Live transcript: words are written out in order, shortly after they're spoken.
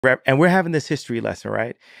And we're having this history lesson,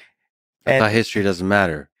 right? I And thought history doesn't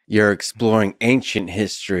matter. You're exploring ancient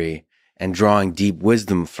history and drawing deep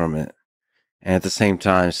wisdom from it. And at the same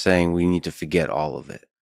time saying we need to forget all of it.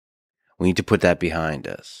 We need to put that behind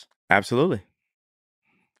us. absolutely,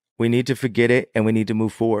 we need to forget it and we need to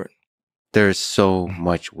move forward. There's so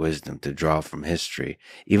much wisdom to draw from history,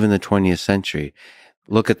 even the 20th century.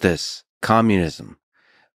 Look at this communism.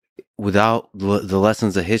 Without the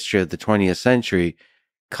lessons of history of the 20th century,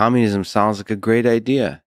 communism sounds like a great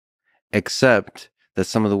idea, except that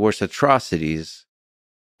some of the worst atrocities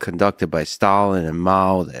conducted by Stalin and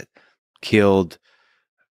Mao that killed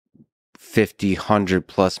 50, 100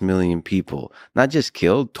 plus million people, not just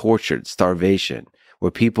killed, tortured, starvation,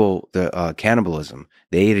 where people, cannibalism,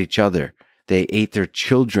 they ate each other, they ate their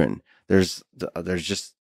children. There's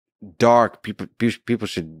just dark people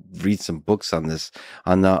should read some books on this,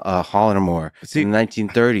 on the Holodomor in the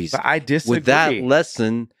 1930s. But I disagree. With that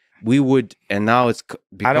lesson, we would, and now it's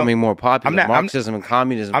becoming more popular. Marxism and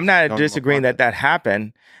communism. I'm not disagreeing that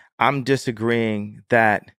happened. I'm disagreeing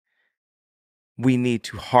that we need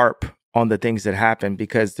to harp on the things that happen,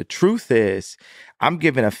 because the truth is, I'm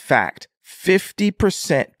giving a fact.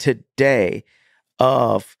 50% today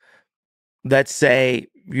of, let's say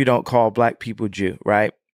you don't call black people Jew,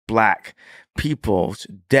 right? Black people's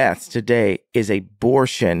deaths today is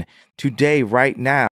abortion. Today, right now,